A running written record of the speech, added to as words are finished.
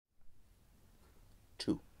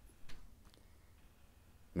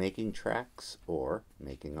Making tracks or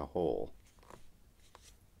making a hole.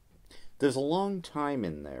 There's a long time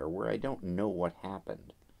in there where I don't know what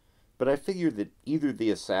happened, but I figure that either the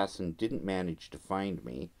assassin didn't manage to find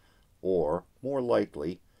me, or, more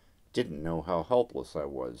likely, didn't know how helpless I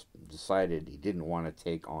was, decided he didn't want to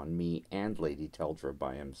take on me and Lady Teldra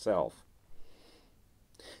by himself.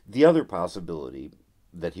 The other possibility,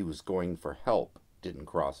 that he was going for help, didn't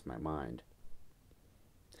cross my mind.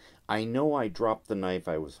 I know I dropped the knife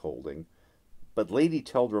I was holding, but Lady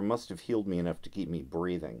Teldra must have healed me enough to keep me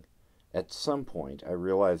breathing. At some point, I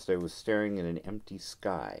realized I was staring at an empty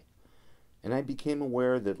sky, and I became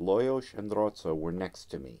aware that Loyosh and Rotsa were next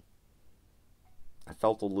to me. I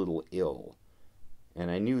felt a little ill, and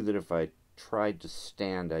I knew that if I tried to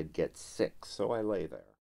stand, I'd get sick, so I lay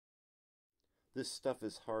there. This stuff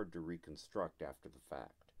is hard to reconstruct after the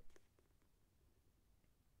fact.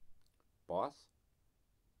 Boss?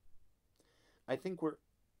 I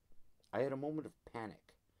had a moment of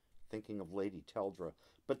panic, thinking of Lady Teldra,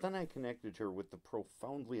 but then I connected her with the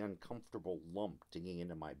profoundly uncomfortable lump digging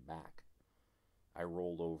into my back. I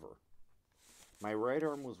rolled over. My right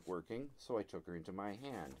arm was working, so I took her into my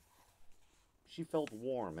hand. She felt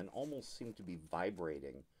warm and almost seemed to be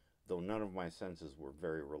vibrating, though none of my senses were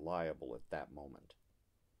very reliable at that moment.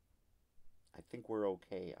 "I think we're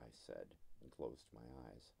okay," I said, and closed my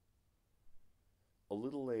eyes. A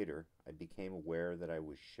little later, I became aware that I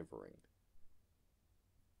was shivering.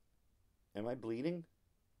 Am I bleeding?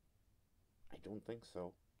 I don't think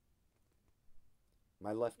so.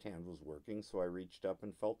 My left hand was working, so I reached up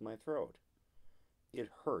and felt my throat. It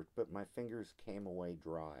hurt, but my fingers came away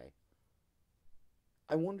dry.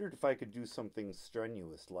 I wondered if I could do something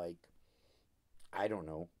strenuous like, I don't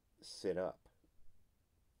know, sit up.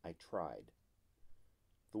 I tried.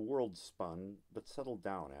 The world spun, but settled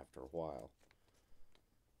down after a while.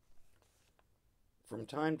 From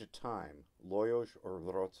time to time, Loyosh or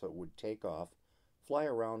Vrotsa would take off, fly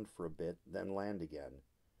around for a bit, then land again.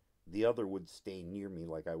 The other would stay near me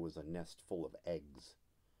like I was a nest full of eggs.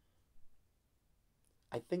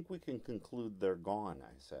 "I think we can conclude they're gone,"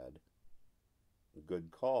 I said. "Good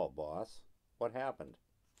call, boss. What happened?"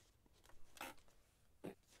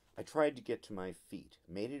 I tried to get to my feet,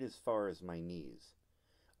 made it as far as my knees.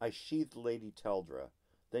 I sheathed Lady Teldra,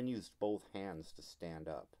 then used both hands to stand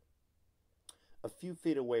up. A few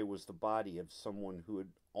feet away was the body of someone who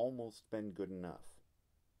had almost been good enough.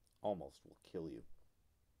 Almost will kill you.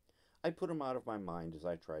 I put him out of my mind as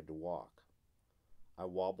I tried to walk. I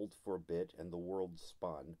wobbled for a bit and the world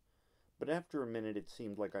spun, but after a minute it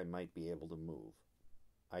seemed like I might be able to move.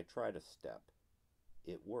 I tried a step.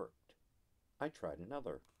 It worked. I tried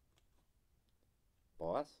another.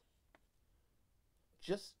 "Boss?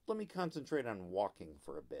 Just let me concentrate on walking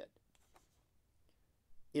for a bit."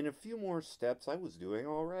 In a few more steps, I was doing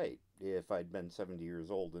all right, if I'd been 70 years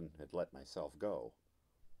old and had let myself go.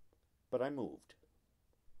 But I moved.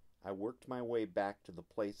 I worked my way back to the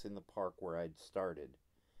place in the park where I'd started,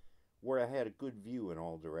 where I had a good view in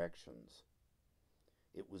all directions.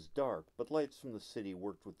 It was dark, but lights from the city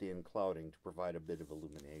worked with the unclouding to provide a bit of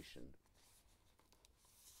illumination.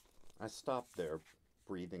 I stopped there,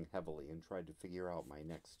 breathing heavily, and tried to figure out my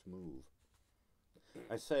next move.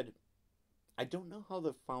 I said, "I don't know how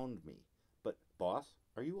they found me, but, boss,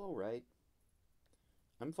 are you all right?"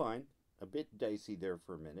 "I'm fine. A bit dicey there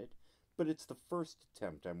for a minute, but it's the first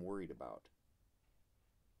attempt I'm worried about."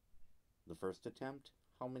 "The first attempt?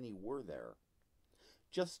 How many were there?"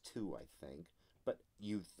 "Just 2, I think. But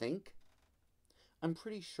you think?" "I'm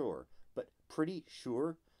pretty sure. But pretty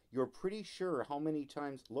sure? You're pretty sure how many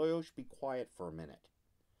times—" "Loyosh, be quiet for a minute.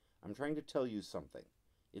 I'm trying to tell you something.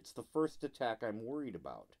 It's the first attack I'm worried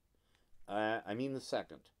about. I mean the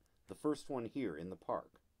second. The first one here in the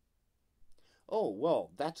park." "Oh,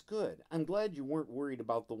 well, that's good. I'm glad you weren't worried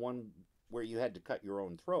about the one where you had to cut your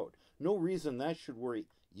own throat. No reason that should worry.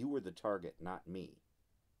 You were the target, not me."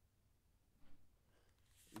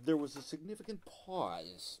 There was a significant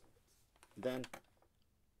pause. Then,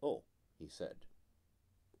 "Oh," he said.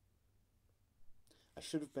 "I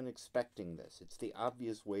should have been expecting this. It's the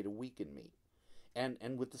obvious way to weaken me.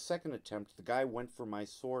 And with the second attempt, the guy went for my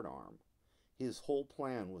sword arm. His whole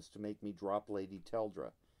plan was to make me drop Lady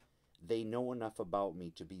Teldra. They know enough about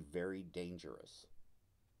me to be very dangerous."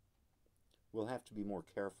 "We'll have to be more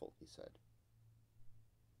careful," he said.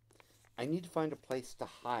 "I need to find a place to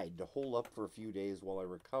hide, to hole up for a few days while I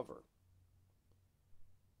recover."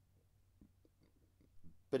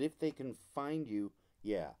 "But if they can find you—"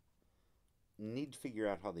 "Yeah. Need to figure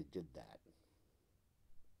out how they did that."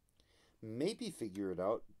 "Maybe figure it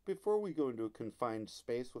out before we go into a confined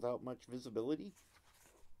space without much visibility."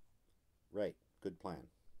 "Right. Good plan."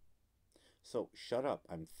 So, shut up,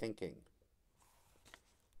 I'm thinking.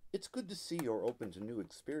 It's good to see you're open to new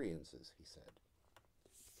experiences, he said.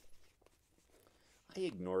 I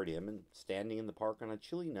ignored him, and standing in the park on a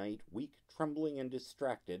chilly night, weak, trembling, and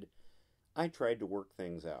distracted, I tried to work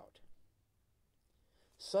things out.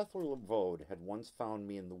 Sethra Lavode had once found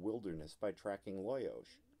me in the wilderness by tracking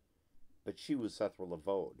Loyosh. But she was Sethra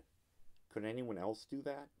Lavode. Could anyone else do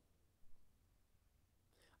that?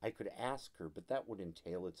 I could ask her, but that would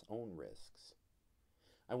entail its own risks.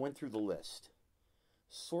 I went through the list.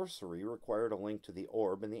 Sorcery required a link to the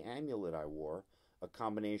orb, and the amulet I wore, a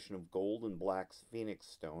combination of gold and black phoenix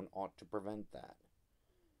stone, ought to prevent that.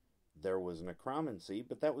 There was necromancy,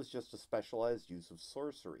 but that was just a specialized use of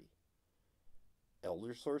sorcery.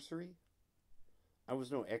 Elder sorcery? I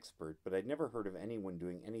was no expert, but I'd never heard of anyone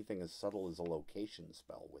doing anything as subtle as a location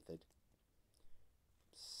spell with it.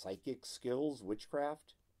 Psychic skills?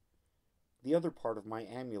 Witchcraft? The other part of my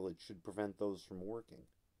amulet should prevent those from working.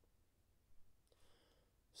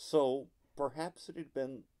 So, perhaps it had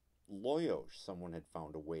been Loyosh someone had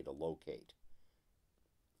found a way to locate.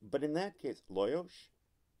 But in that case, Loyosh?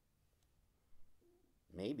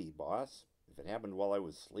 Maybe, boss, if it happened while I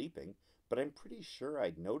was sleeping, but I'm pretty sure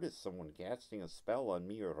I'd noticed someone casting a spell on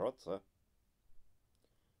me or Rotza.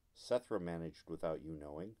 Sethra managed without you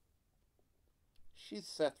knowing. She's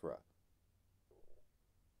Sethra.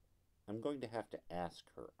 I'm going to have to ask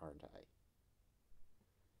her, aren't I?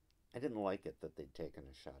 I didn't like it that they'd taken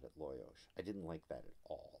a shot at Loyosh. I didn't like that at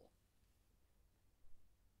all.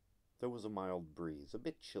 There was a mild breeze, a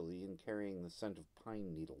bit chilly and carrying the scent of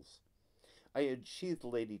pine needles. I had sheathed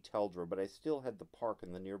Lady Teldra, but I still had the park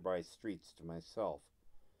and the nearby streets to myself.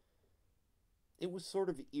 It was sort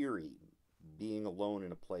of eerie, being alone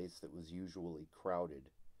in a place that was usually crowded.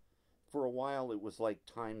 For a while it was like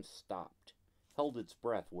time stopped, held its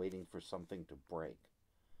breath waiting for something to break.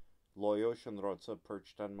 Loyosh and Rotza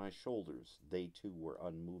perched on my shoulders. They too were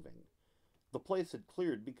unmoving. The place had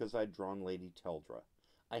cleared because I'd drawn Lady Teldra.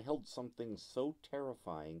 I held something so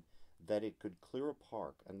terrifying that it could clear a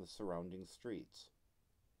park and the surrounding streets.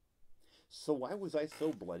 So why was I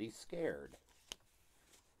so bloody scared?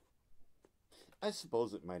 I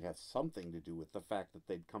suppose it might have something to do with the fact that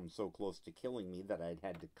they'd come so close to killing me that I'd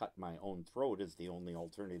had to cut my own throat as the only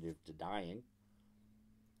alternative to dying.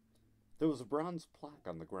 There was a bronze plaque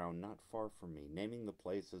on the ground not far from me, naming the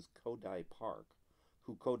place as Kodai Park.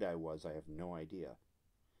 Who Kodai was, I have no idea.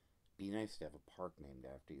 Be nice to have a park named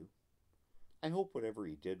after you. I hope whatever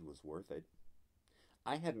he did was worth it.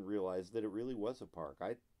 I hadn't realized that it really was a park.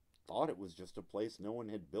 I thought it was just a place no one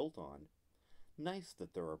had built on. Nice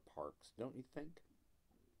that there are parks, don't you think?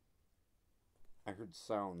 I heard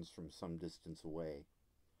sounds from some distance away.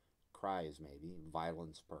 Cries, maybe.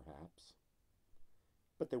 Violence, perhaps.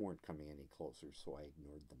 But they weren't coming any closer, so I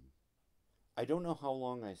ignored them. I don't know how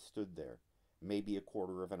long I stood there. Maybe a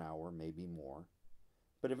quarter of an hour, maybe more.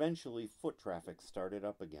 But eventually foot traffic started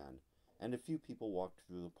up again, and a few people walked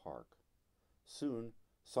through the park. Soon,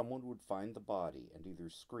 someone would find the body and either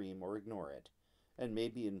scream or ignore it, and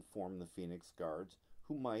maybe inform the Phoenix Guards,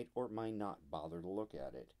 who might or might not bother to look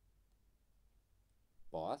at it.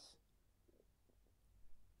 Boss?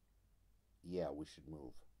 Yeah, we should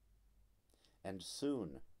move. And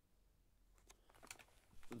soon.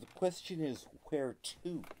 The question is, where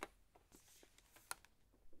to?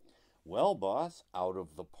 Well, boss, out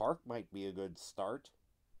of the park might be a good start.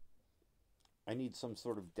 I need some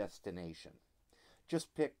sort of destination.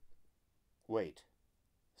 Just pick... Wait.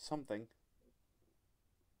 Something.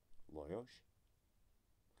 Loyosh?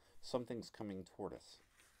 Something's coming toward us.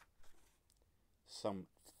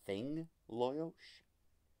 Something, Loyosh?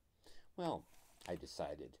 Well, I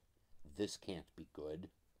decided, this can't be good.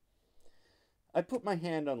 I put my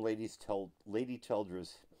hand on Lady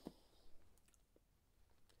Teldra's...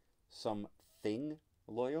 Something,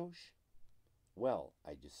 Loyosh? Well,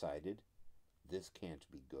 I decided, this can't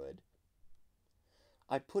be good.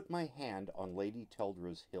 I put my hand on Lady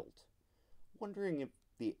Teldra's hilt, wondering if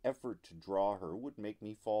the effort to draw her would make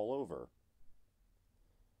me fall over.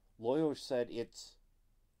 Loyosh said it's...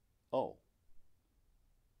 Oh.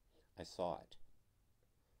 I saw it.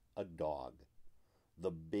 A dog.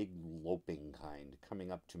 The big loping kind,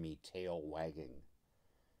 coming up to me, tail wagging.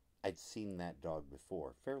 I'd seen that dog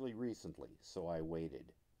before, fairly recently, so I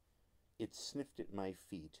waited. It sniffed at my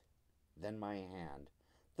feet, then my hand,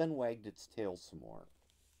 then wagged its tail some more.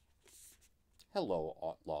 Hello,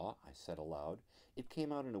 outlaw, I said aloud. It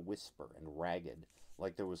came out in a whisper and ragged,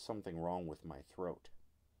 like there was something wrong with my throat.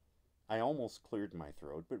 I almost cleared my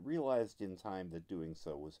throat, but realized in time that doing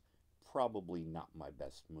so was probably not my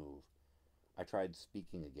best move. I tried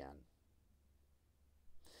speaking again.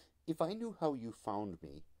 If I knew how you found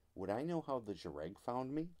me, would I know how the Jareg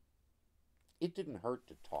found me? It didn't hurt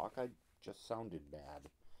to talk, I just sounded bad.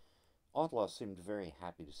 Outlaw seemed very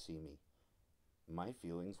happy to see me. My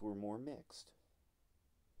feelings were more mixed.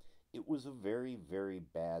 It was a very, very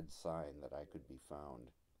bad sign that I could be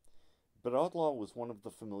found. But Outlaw was one of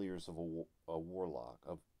the familiars of a warlock,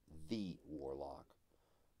 of the warlock,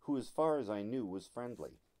 who, as far as I knew, was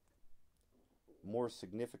friendly. More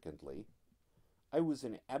significantly, I was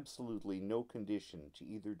in absolutely no condition to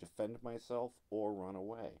either defend myself or run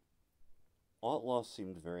away. Outlaw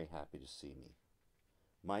seemed very happy to see me.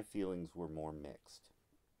 My feelings were more mixed.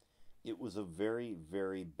 It was a very,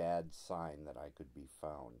 very bad sign that I could be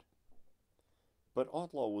found. But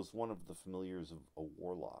Outlaw was one of the familiars of a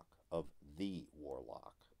warlock, of the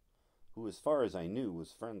warlock, who, as far as I knew,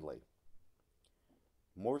 was friendly.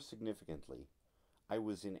 More significantly, I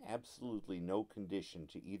was in absolutely no condition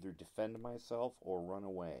to either defend myself or run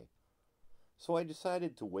away, so I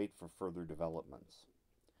decided to wait for further developments.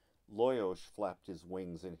 Loyosh flapped his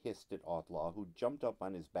wings and hissed at Outlaw, who jumped up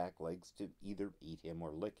on his back legs to either eat him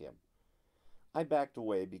or lick him. I backed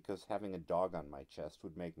away because having a dog on my chest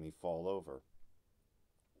would make me fall over.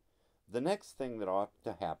 The next thing that ought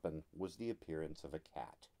to happen was the appearance of a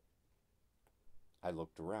cat. I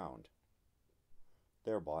looked around.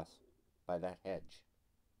 There, boss, by that hedge.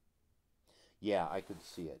 Yeah, I could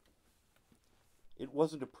see it. It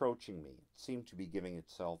wasn't approaching me. It seemed to be giving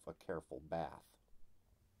itself a careful bath.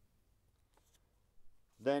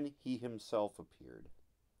 Then he himself appeared.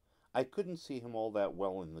 I couldn't see him all that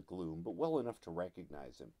well in the gloom, but well enough to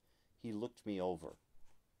recognize him. He looked me over.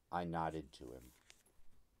 I nodded to him.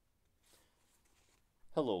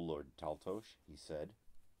 "Hello, Lord Taltosh," he said.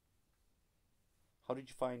 "How did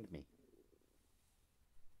you find me?"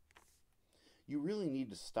 "You really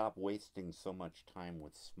need to stop wasting so much time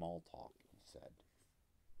with small talk," he said.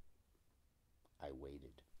 I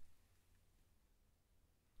waited.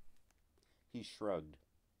 He shrugged.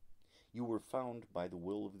 "You were found by the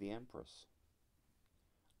will of the Empress."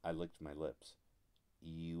 I licked my lips.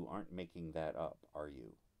 "You aren't making that up, are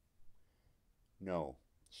you?" "No,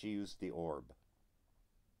 she used the orb."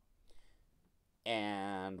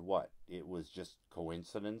 "And what? It was just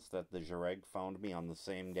coincidence that the Jareg found me on the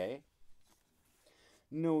same day?"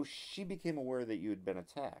 "No, she became aware that you had been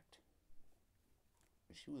attacked."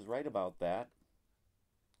 "She was right about that."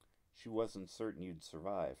 "She wasn't certain you'd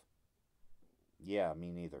survive." "Yeah,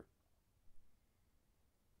 me neither."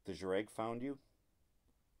 "The Jareg found you?"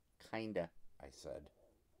 "Kinda," I said.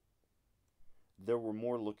 "There were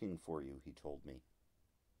more looking for you," he told me.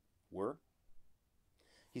 "Were?"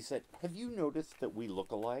 He said, "Have you noticed that we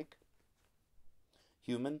look alike?"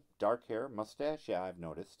 "Human, dark hair, mustache? Yeah, I've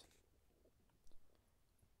noticed."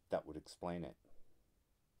 That would explain it.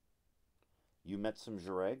 "You met some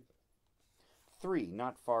Jareg?" "3,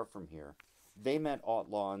 not far from here. They met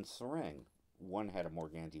Outlaw and Sereng. One had a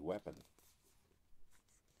Morganti weapon."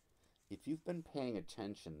 If you've been paying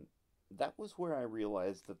attention, that was where I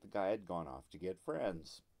realized that the guy had gone off to get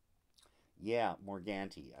friends. "Yeah,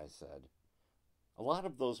 Morganti," I said. "A lot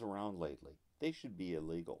of those around lately. They should be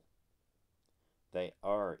illegal." "They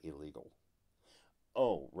are illegal."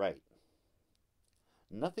 "Oh, right.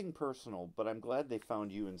 Nothing personal, but I'm glad they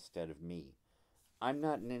found you instead of me. I'm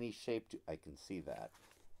not in any shape to—" "I can see that."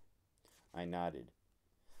 I nodded.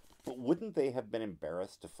 "But wouldn't they have been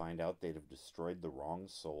embarrassed to find out they'd have destroyed the wrong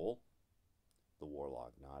soul?" The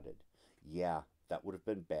warlock nodded. "Yeah, that would have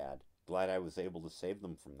been bad. Glad I was able to save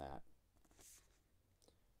them from that."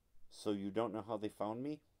 "So you don't know how they found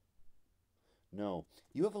me?" "No.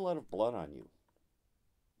 You have a lot of blood on you."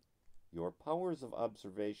 "Your powers of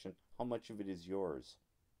observation, how much of it is yours?"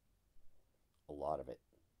 "A lot of it."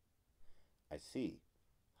 "I see.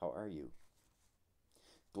 How are you?"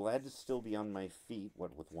 "Glad to still be on my feet,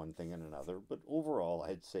 what with one thing and another, but overall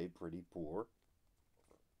I'd say pretty poor."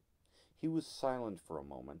 He was silent for a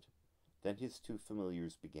moment. Then his two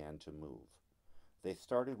familiars began to move. They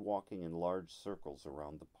started walking in large circles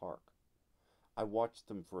around the park. I watched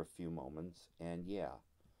them for a few moments, and yeah,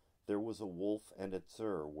 there was a wolf and a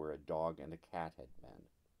tsur where a dog and a cat had been.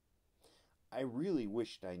 I really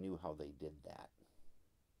wished I knew how they did that.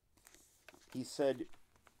 He said,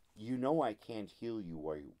 "You know I can't heal you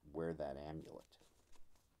while you wear that amulet."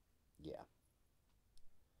 "Yeah."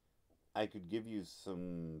 "I could give you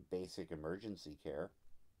some basic emergency care."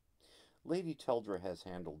 "Lady Teldra has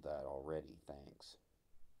handled that already, thanks."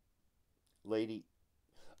 "Lady...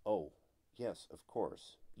 Oh, yes, of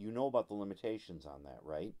course. You know about the limitations on that,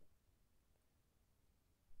 right?"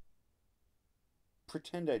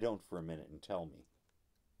 "Pretend I don't for a minute and tell me."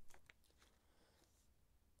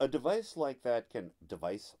 A device like that can...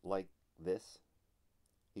 Device like this?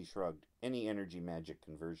 He shrugged. Any energy magic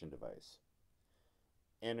conversion device.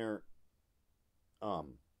 Enter...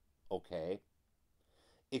 Okay.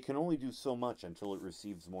 It can only do so much until it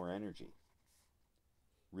receives more energy.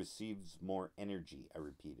 Receives more energy, I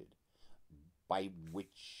repeated. By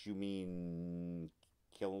which you mean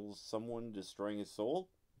kills someone, destroying his soul?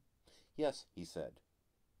 Yes, he said.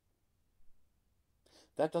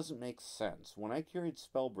 That doesn't make sense. When I carried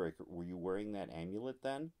Spellbreaker, were you wearing that amulet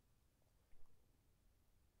then?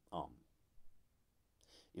 Um.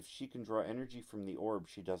 If she can draw energy from the orb,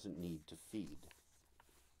 she doesn't need to feed.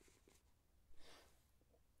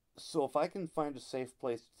 So if I can find a safe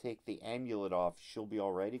place to take the amulet off, she'll be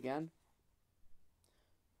alright again?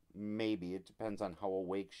 Maybe. It depends on how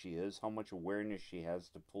awake she is, how much awareness she has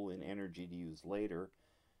to pull in energy to use later.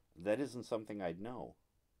 That isn't something I'd know.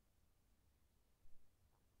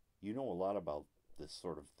 You know a lot about this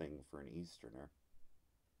sort of thing for an Easterner.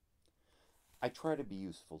 I try to be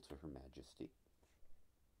useful to Her Majesty.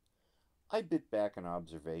 I bit back an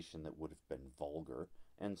observation that would have been vulgar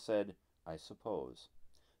and said, I suppose.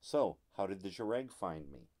 So, how did the Jareg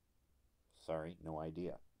find me? Sorry, no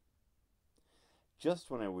idea.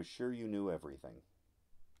 Just when I was sure you knew everything.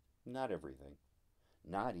 Not everything.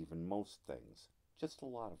 Not even most things. Just a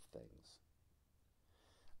lot of things.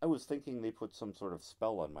 I was thinking they put some sort of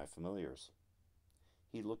spell on my familiars.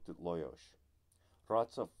 He looked at Loyosh.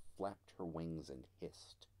 Hratza flapped her wings and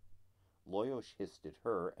hissed. Loyosh hissed at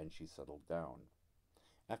her, and she settled down.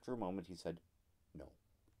 After a moment, he said, No.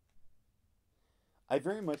 I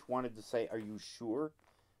very much wanted to say, Are you sure?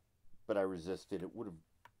 But I resisted. It would have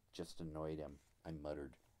just annoyed him. I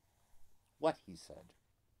muttered. What? He said.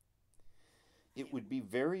 It would be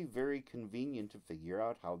very, very convenient to figure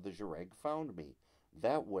out how the Jareg found me.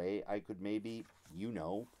 That way I could maybe,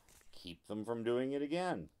 keep them from doing it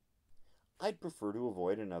again. I'd prefer to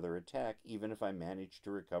avoid another attack, even if I managed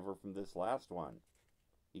to recover from this last one.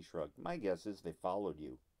 He shrugged. My guess is they followed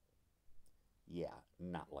you. Yeah,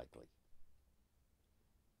 not likely.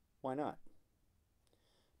 Why not?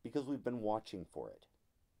 Because we've been watching for it.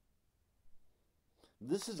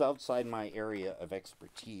 This is outside my area of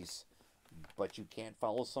expertise, but you can't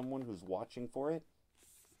follow someone who's watching for it?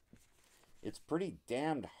 It's pretty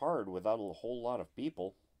damned hard without a whole lot of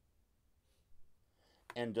people.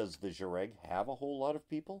 And does the Jareg have a whole lot of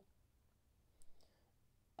people?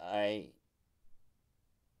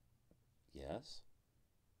 Yes?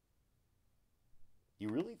 You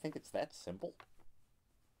really think it's that simple?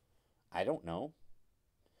 I don't know.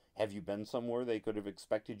 Have you been somewhere they could have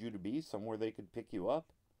expected you to be? Somewhere they could pick you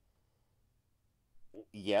up?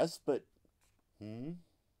 Yes, but...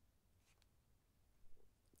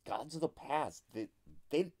 Gods of the past.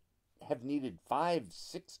 They have needed 5,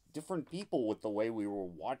 6 different people with the way we were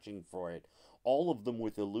watching for it. All of them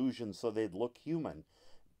with illusions so they'd look human.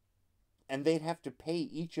 And they'd have to pay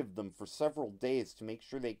each of them for several days to make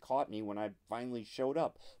sure they caught me when I finally showed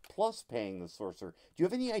up. Plus paying the sorcerer. Do you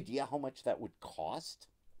have any idea how much that would cost?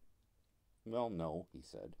 Well, no, he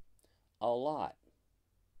said. A lot.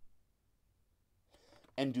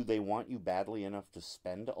 And do they want you badly enough to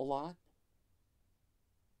spend a lot?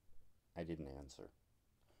 I didn't answer.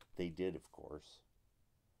 They did, of course.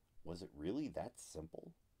 Was it really that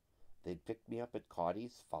simple? They'd picked me up at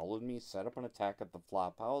Cotty's, followed me, set up an attack at the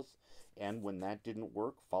Flophouse, and when that didn't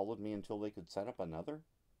work, followed me until they could set up another?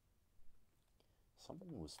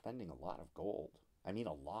 Someone was spending a lot of gold. I mean,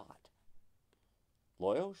 a lot.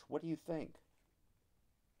 Loyosh, what do you think?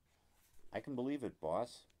 I can believe it,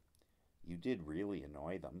 boss. You did really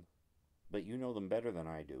annoy them. But you know them better than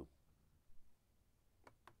I do.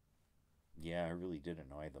 Yeah, I really did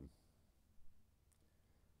annoy them.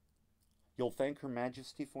 You'll thank Her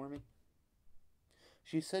Majesty for me?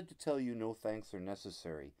 She said to tell you no thanks are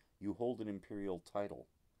necessary. You hold an imperial title.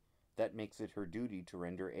 That makes it her duty to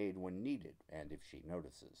render aid when needed, and if she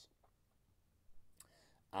notices.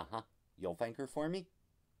 Uh-huh. You'll thank her for me?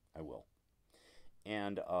 I will.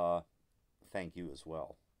 And, thank you as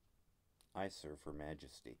well. I serve Her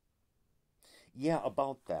Majesty. Yeah,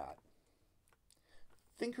 about that.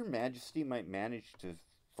 Think Her Majesty might manage to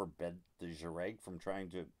forbid the Jareg from trying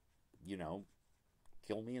to,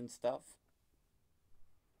 kill me and stuff?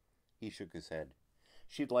 He shook his head.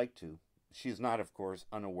 She'd like to. She's not, of course,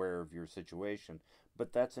 unaware of your situation,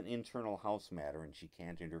 but that's an internal house matter and she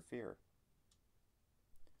can't interfere.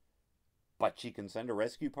 But she can send a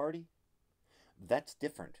rescue party? That's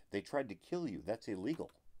different. They tried to kill you. That's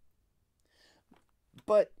illegal.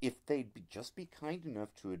 But if they'd just be kind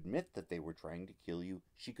enough to admit that they were trying to kill you,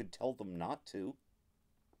 she could tell them not to.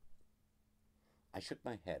 I shook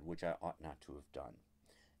my head, which I ought not to have done.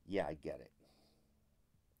 Yeah, I get it.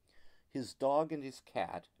 His dog and his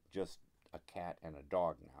cat, just a cat and a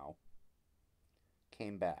dog now,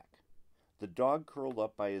 came back. The dog curled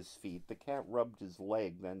up by his feet, the cat rubbed his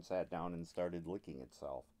leg, then sat down and started licking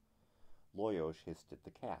itself. Loyosh hissed at the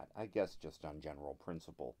cat, I guess just on general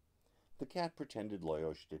principle. The cat pretended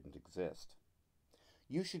Loyosh didn't exist.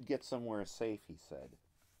 You should get somewhere safe, he said.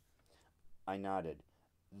 I nodded.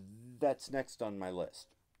 That's next on my list,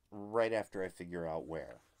 right after I figure out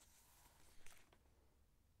where.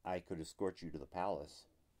 I could escort you to the palace.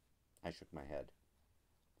 I shook my head.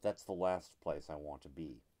 That's the last place I want to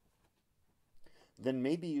be. Then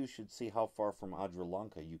maybe you should see how far from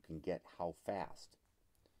Adrilanka you can get how fast.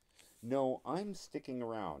 No, I'm sticking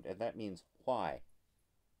around, and that means why.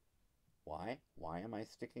 Why? Why am I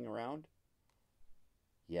sticking around?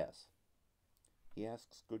 Yes. He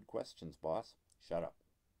asks good questions, boss. Shut up.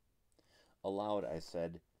 Aloud, I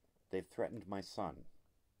said, they've threatened my son.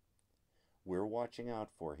 We're watching out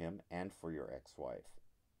for him and for your ex-wife.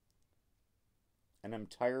 And I'm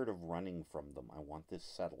tired of running from them. I want this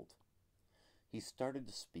settled. He started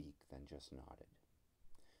to speak, then just nodded.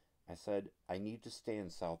 I said, I need to stay in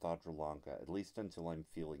South Adrilanka, at least until I'm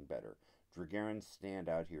feeling better. Dragarins stand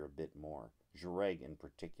out here a bit more. Zhireg in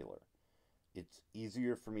particular. It's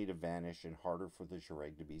easier for me to vanish and harder for the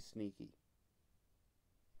Zhireg to be sneaky.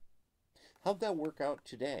 How'd that work out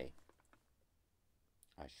today?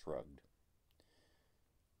 I shrugged.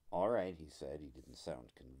 All right, he said. He didn't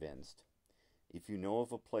sound convinced. If you know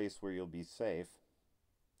of a place where you'll be safe.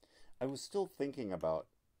 I was still thinking about,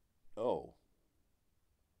 oh,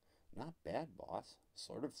 not bad, boss.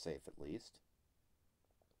 Sort of safe, at least.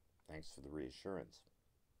 Thanks for the reassurance.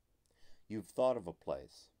 You've thought of a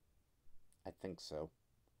place. I think so.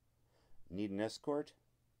 Need an escort?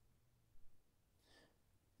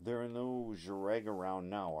 There are no Zhireg around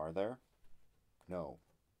now, are there? No.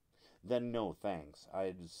 Then no, thanks.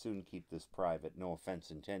 I'd as soon keep this private. No offense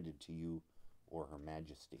intended to you or Her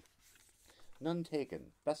Majesty. None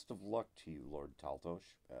taken. Best of luck to you, Lord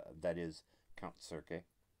Taltosh. That is, Count Circe.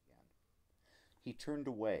 He turned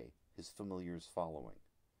away, his familiars following.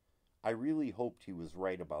 I really hoped he was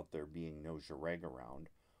right about there being no Zhireg around,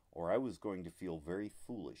 or I was going to feel very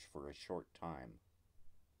foolish for a short time.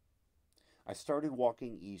 I started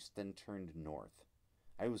walking east, then turned north.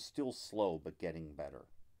 I was still slow, but getting better.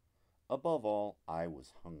 Above all, I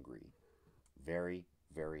was hungry. Very,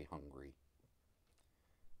 very hungry.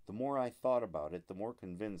 The more I thought about it, the more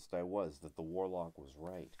convinced I was that the warlock was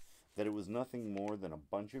right, that it was nothing more than a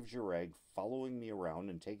bunch of Zhireg following me around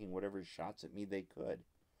and taking whatever shots at me they could.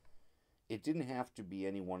 It didn't have to be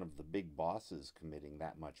any one of the big bosses committing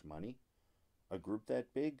that much money. A group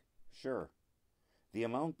that big? Sure. The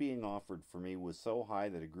amount being offered for me was so high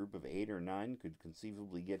that a group of 8 or 9 could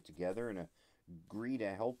conceivably get together and agree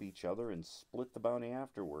to help each other and split the bounty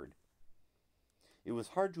afterward. It was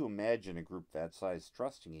hard to imagine a group that size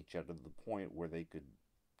trusting each other to the point where they could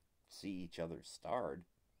see each other starred.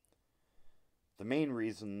 The main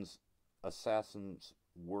reasons assassins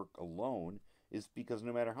work alone is because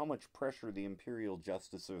no matter how much pressure the Imperial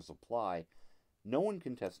Justicers apply, no one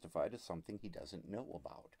can testify to something he doesn't know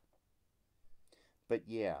about. But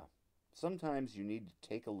yeah, sometimes you need to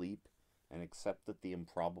take a leap and accept that the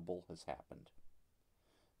improbable has happened.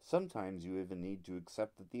 Sometimes you even need to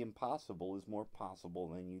accept that the impossible is more possible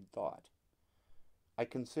than you'd thought. I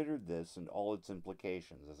considered this and all its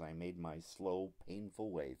implications as I made my slow, painful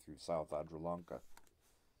way through South Adrilanka.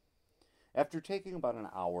 After taking about an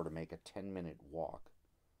hour to make a 10-minute walk,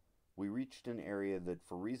 we reached an area that,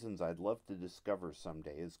 for reasons I'd love to discover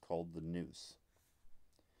someday, is called the Noose.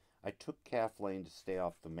 I took Calf Lane to stay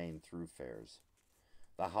off the main thoroughfares.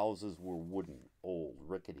 The houses were wooden, old,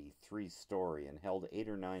 rickety, 3-story, and held 8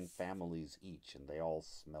 or 9 families each, and they all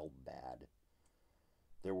smelled bad.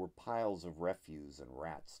 There were piles of refuse and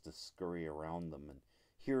rats to scurry around them, and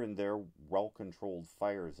here and there well-controlled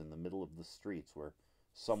fires in the middle of the streets where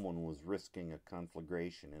someone was risking a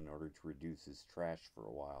conflagration in order to reduce his trash for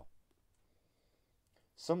a while.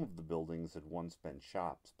 Some of the buildings had once been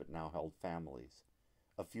shops, but now held families.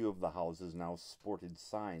 A few of the houses now sported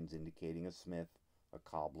signs indicating a smith, a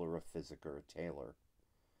cobbler, a physicker, a tailor.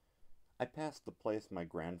 I passed the place my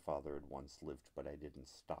grandfather had once lived, but I didn't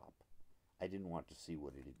stop. I didn't want to see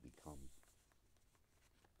what it had become.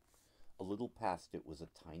 A little past it was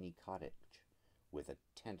a tiny cottage, with a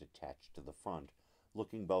tent attached to the front,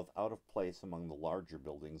 looking both out of place among the larger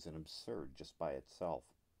buildings and absurd just by itself.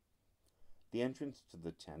 The entrance to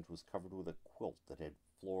the tent was covered with a quilt that had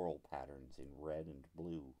floral patterns in red and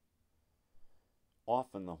blue.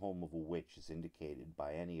 Often the home of a witch is indicated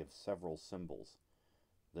by any of several symbols,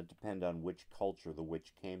 that depend on which culture the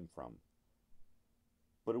witch came from.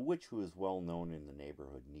 But a witch who is well known in the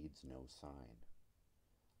neighborhood needs no sign.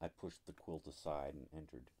 I pushed the quilt aside and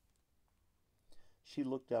entered. She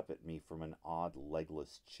looked up at me from an odd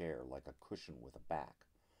legless chair like a cushion with a back,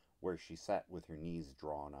 where she sat with her knees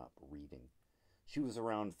drawn up, reading. She was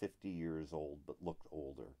around 50 years old, but looked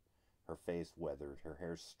older. Her face weathered, her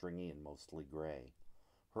hair stringy and mostly gray.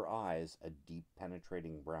 Her eyes, a deep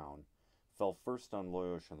penetrating brown, fell first on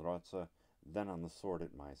Loyo Shenrotsa, then on the sword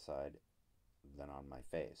at my side, then on my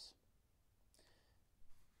face.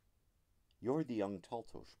 "You're the young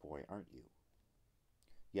Taltosh boy, aren't you?"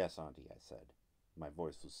 "Yes, Auntie," I said. My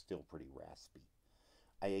voice was still pretty raspy.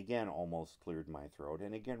 I again almost cleared my throat,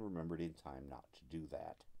 and again remembered in time not to do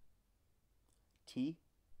that. "Tea?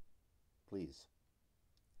 Please."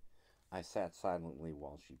 I sat silently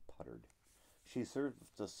while she puttered. She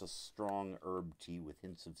served us a strong herb tea with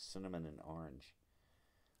hints of cinnamon and orange.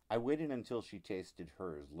 I waited until she tasted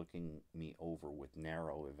hers, looking me over with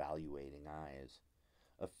narrow, evaluating eyes.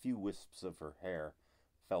 A few wisps of her hair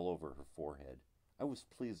fell over her forehead. I was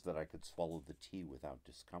pleased that I could swallow the tea without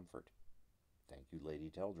discomfort. "Thank you,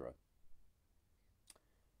 Lady Teldra."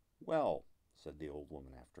 "Well," said the old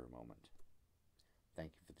woman after a moment.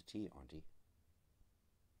 "Thank you for the tea, Auntie."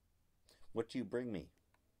 "What do you bring me?"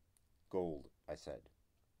 "Gold," I said.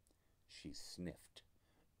 She sniffed.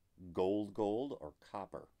 Gold or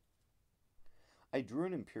copper?" I drew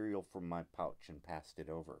an imperial from my pouch and passed it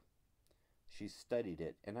over. She studied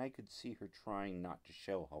it, and I could see her trying not to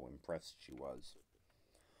show how impressed she was.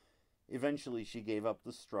 Eventually she gave up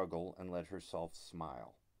the struggle and let herself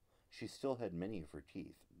smile. She still had many of her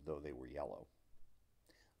teeth, though they were yellow.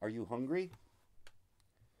 "Are you hungry?"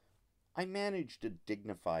 I managed a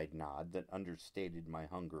dignified nod that understated my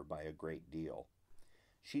hunger by a great deal.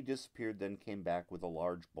 She disappeared, then came back with a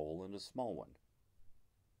large bowl and a small one.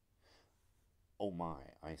 "Oh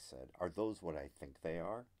my," I said, "are those what I think they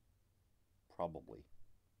are?" "Probably."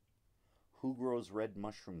 "Who grows red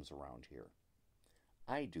mushrooms around here?"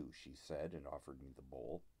 "I do," she said, and offered me the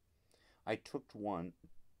bowl. I took one,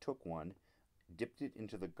 dipped it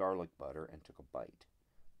into the garlic butter, and took a bite.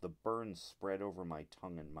 The burn spread over my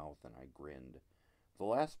tongue and mouth, and I grinned. The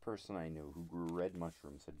last person I knew who grew red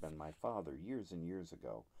mushrooms had been my father, years and years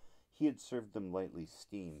ago. He had served them lightly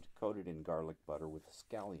steamed, coated in garlic butter with a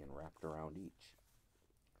scallion wrapped around each.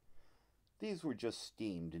 These were just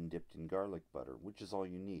steamed and dipped in garlic butter, which is all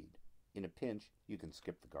you need. In a pinch, you can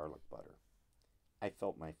skip the garlic butter. I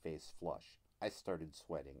felt my face flush. I started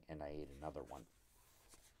sweating, and I ate another one.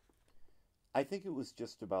 I think it was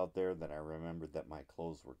just about there that I remembered that my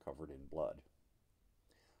clothes were covered in blood.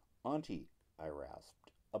 "Auntie," I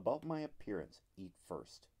rasped, "about my appearance, eat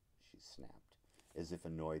first," she snapped, as if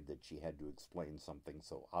annoyed that she had to explain something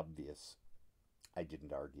so obvious. I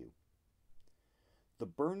didn't argue. The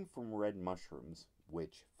burn from red mushrooms,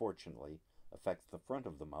 which, fortunately, affects the front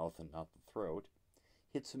of the mouth and not the throat,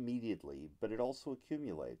 hits immediately, but it also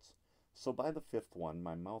accumulates. So by the fifth one,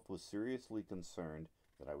 my mouth was seriously concerned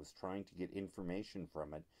that I was trying to get information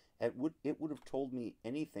from it. It would have told me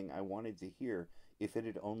anything I wanted to hear if it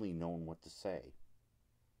had only known what to say.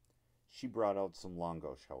 She brought out some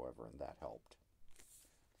langosh, however, and that helped.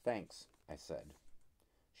 "Thanks," I said.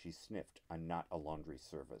 She sniffed. "I'm not a laundry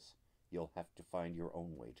service. You'll have to find your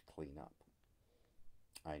own way to clean up."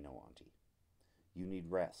 "I know, Auntie." "You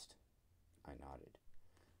need rest." I nodded.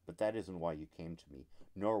 "But that isn't why you came to me,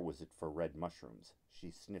 nor was it for red mushrooms." She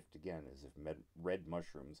sniffed again, as if red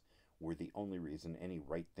mushrooms were the only reason any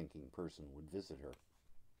right-thinking person would visit her.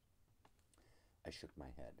 I shook my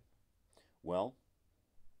head. "Well,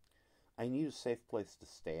 I need a safe place to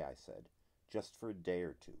stay," I said, "just for a day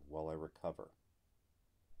or two, while I recover."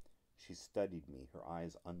 She studied me, her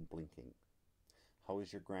eyes unblinking. "How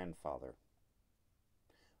is your grandfather?"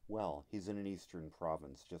 "Well, he's in an eastern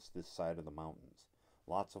province, just this side of the mountains.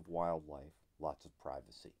 Lots of wildlife, lots of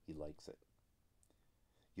privacy. He likes it."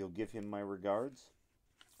 "You'll give him my regards?"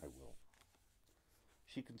 "I will."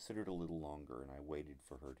 She considered a little longer, and I waited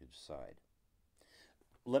for her to decide.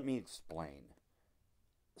 "Let me explain.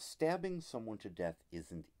 Stabbing someone to death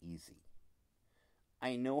isn't easy.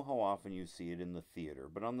 I know how often you see it in the theater,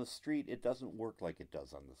 but on the street it doesn't work like it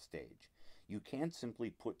does on the stage. You can't simply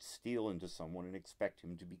put steel into someone and expect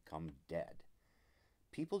him to become dead.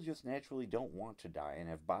 People just naturally don't want to die and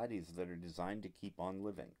have bodies that are designed to keep on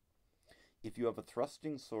living. If you have a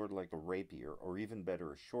thrusting sword like a rapier, or even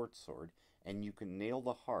better, a short sword, and you can nail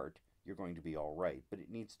the heart, you're going to be all right, but it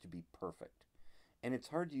needs to be perfect. And it's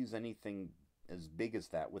hard to use anything as big as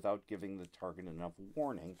that without giving the target enough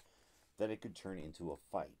warning that it could turn into a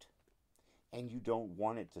fight. And you don't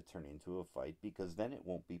want it to turn into a fight because then it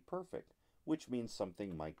won't be perfect, which means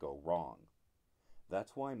something might go wrong.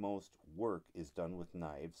 That's why most work is done with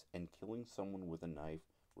knives, and killing someone with a knife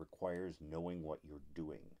requires knowing what you're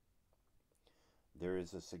doing. There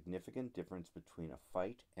is a significant difference between a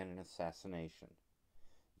fight and an assassination.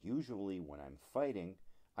 Usually, when I'm fighting,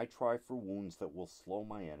 I try for wounds that will slow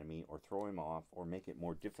my enemy or throw him off or make it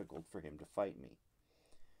more difficult for him to fight me.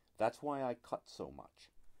 That's why I cut so much.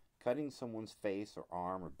 Cutting someone's face or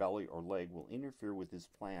arm or belly or leg will interfere with his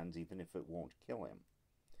plans even if it won't kill him.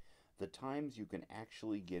 The times you can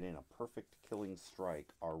actually get in a perfect killing strike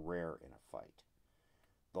are rare in a fight.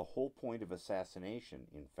 The whole point of assassination,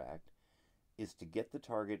 in fact, is to get the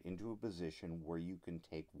target into a position where you can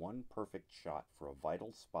take one perfect shot for a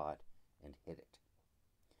vital spot and hit it.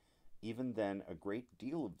 Even then, a great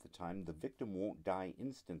deal of the time, the victim won't die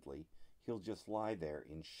instantly. He'll just lie there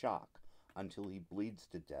in shock until he bleeds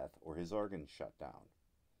to death or his organs shut down.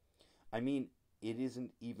 I mean, it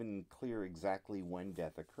isn't even clear exactly when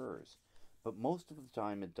death occurs, but most of the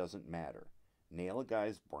time it doesn't matter. Nail a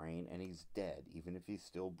guy's brain and he's dead, even if he's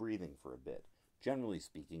still breathing for a bit. Generally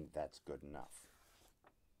speaking, that's good enough.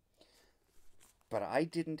 But I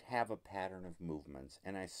didn't have a pattern of movements,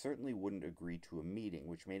 and I certainly wouldn't agree to a meeting,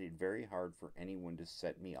 which made it very hard for anyone to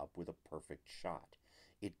set me up with a perfect shot.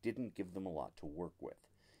 It didn't give them a lot to work with.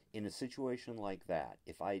 In a situation like that,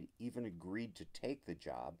 if I'd even agreed to take the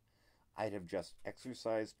job, I'd have just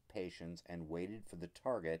exercised patience and waited for the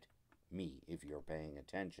target, me if you're paying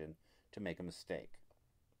attention, to make a mistake.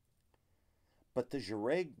 But the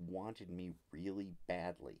Jareg wanted me really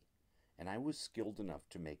badly, and I was skilled enough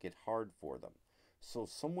to make it hard for them. So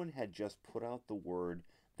someone had just put out the word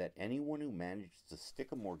that anyone who managed to stick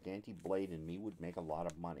a Morganti blade in me would make a lot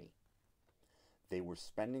of money. They were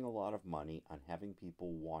spending a lot of money on having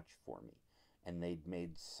people watch for me, and they'd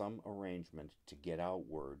made some arrangement to get out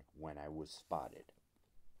word when I was spotted.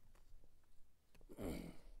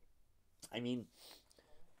 I mean,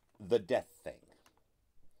 the death thing.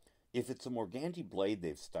 If it's a Morganti blade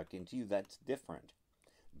they've stuck into you, that's different.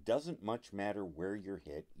 Doesn't much matter where you're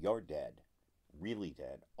hit, you're dead. Really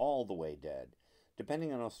dead. All the way dead.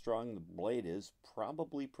 Depending on how strong the blade is,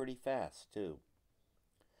 probably pretty fast, too.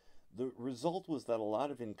 The result was that a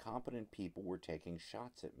lot of incompetent people were taking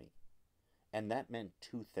shots at me. And that meant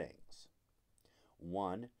two things.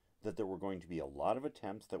 One, that there were going to be a lot of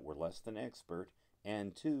attempts that were less than expert,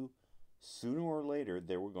 and two, sooner or later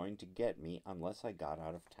they were going to get me unless I got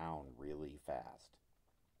out of town really fast.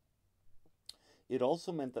 It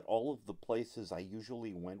also meant that all of the places I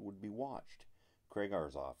usually went would be watched.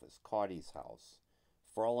 Craigar's office, Caudy's house.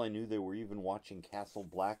 For all I knew, they were even watching Castle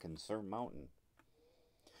Black and Sir Mountain.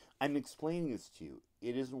 I'm explaining this to you.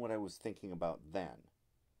 It isn't what I was thinking about then.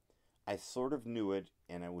 I sort of knew it,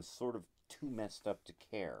 and I was sort of too messed up to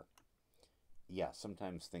care. Yeah,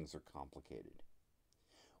 sometimes things are complicated.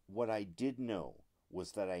 What I did know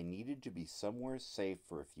was that I needed to be somewhere safe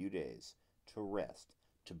for a few days, to rest,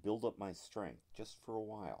 to build up my strength, just for a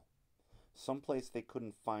while. Someplace they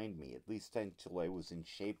couldn't find me, at least until I was in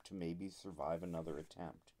shape to maybe survive another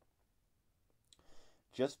attempt.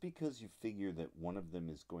 Just because you figure that one of them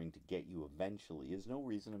is going to get you eventually is no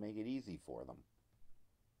reason to make it easy for them.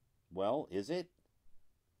 Well, is it?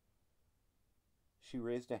 She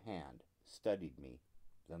raised a hand, studied me,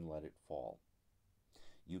 then let it fall.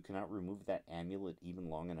 You cannot remove that amulet even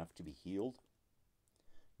long enough to be healed?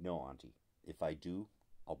 No, Auntie. If I do,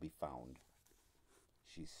 I'll be found.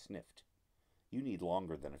 She sniffed. You need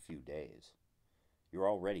longer than a few days. You're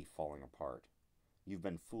already falling apart. You've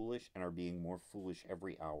been foolish and are being more foolish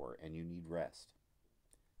every hour, and you need rest.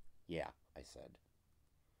 Yeah, I said.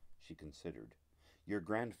 She considered. Your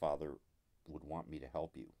grandfather would want me to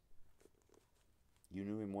help you. You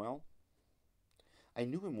knew him well? I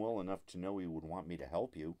knew him well enough to know he would want me to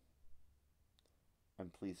help you. I'm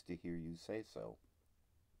pleased to hear you say so.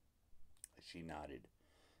 She nodded.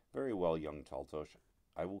 Very well, young Taltosh.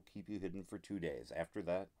 I will keep you hidden for 2 days. After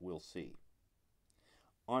that, we'll see.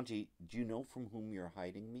 Auntie, do you know from whom you're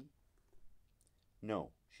hiding me? No,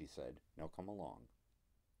 she said. Now come along.